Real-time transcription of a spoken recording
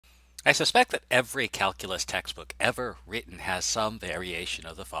I suspect that every calculus textbook ever written has some variation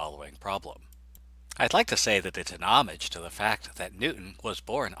of the following problem. I'd like to say that it's an homage to the fact that Newton was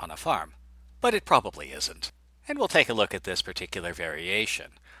born on a farm, but it probably isn't. And we'll take a look at this particular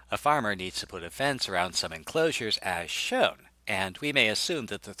variation. A farmer needs to put a fence around some enclosures as shown, and we may assume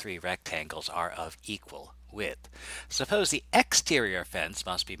that the three rectangles are of equal width. Suppose the exterior fence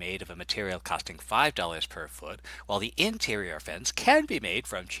must be made of a material costing $5 per foot, while the interior fence can be made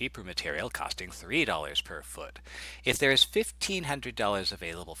from cheaper material costing $3 per foot. If there is $1,500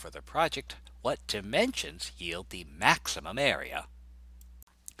 available for the project, what dimensions yield the maximum area?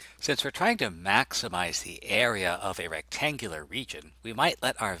 Since we're trying to maximize the area of a rectangular region, we might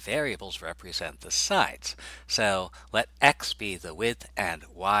let our variables represent the sides. So let x be the width and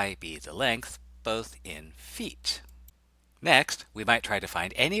y be the length, both in feet. Next, we might try to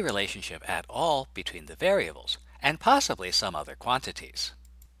find any relationship at all between the variables, and possibly some other quantities.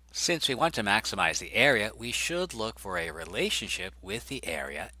 Since we want to maximize the area, we should look for a relationship with the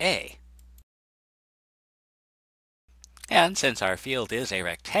area A. And since our field is a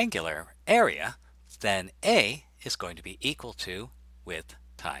rectangular area, then A is going to be equal to width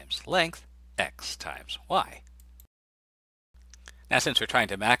times length, x times y. Now since we're trying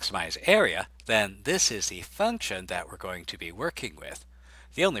to maximize area, then this is the function that we're going to be working with.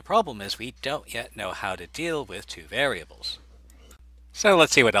 The only problem is we don't yet know how to deal with two variables. So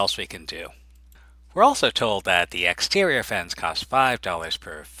let's see what else we can do. We're also told that the exterior fence costs $5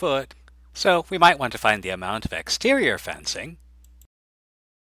 per foot, so we might want to find the amount of exterior fencing.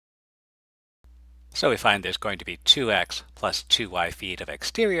 So we find there's going to be 2x plus 2y feet of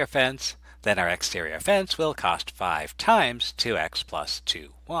exterior fence. Then our exterior fence will cost 5 times 2x plus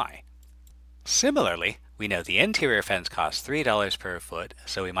 2y. Similarly, we know the interior fence costs $3 per foot,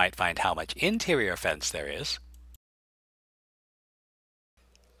 so we might find how much interior fence there is.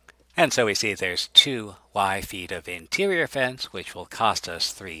 And so we see there's 2y feet of interior fence, which will cost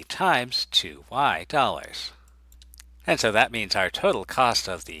us 3 times 2y dollars. And so that means our total cost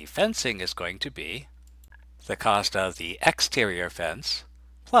of the fencing is going to be the cost of the exterior fence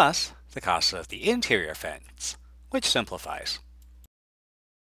plus the cost of the interior fence, which simplifies.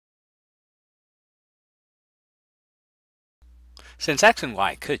 Since x and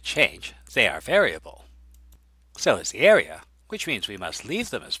y could change, they are variable. So is the area, which means we must leave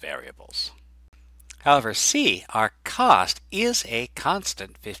them as variables. However, C, our cost, is a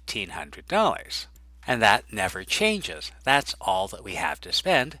constant $1,500. And that never changes. That's all that we have to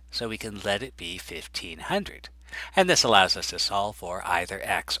spend, so we can let it be $1,500. And this allows us to solve for either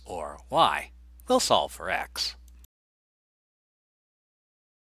x or y. We'll solve for x.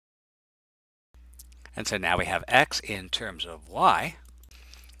 And so now we have x in terms of y.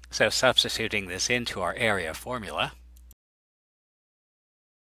 So substituting this into our area formula,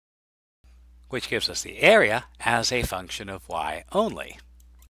 which gives us the area as a function of y only.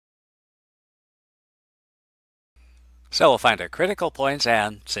 So we'll find our critical points,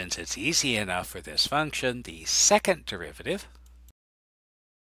 and since it's easy enough for this function, the second derivative.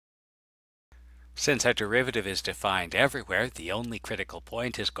 Since our derivative is defined everywhere, the only critical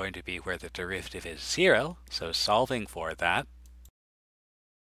point is going to be where the derivative is 0, so solving for that.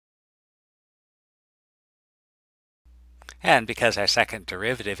 And because our second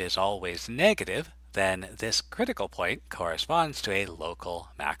derivative is always negative, then this critical point corresponds to a local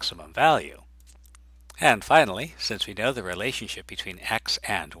maximum value. And finally, since we know the relationship between x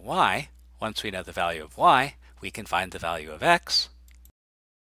and y, once we know the value of y, we can find the value of x,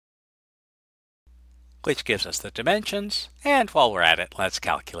 which gives us the dimensions, and while we're at it, let's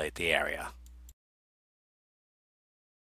calculate the area.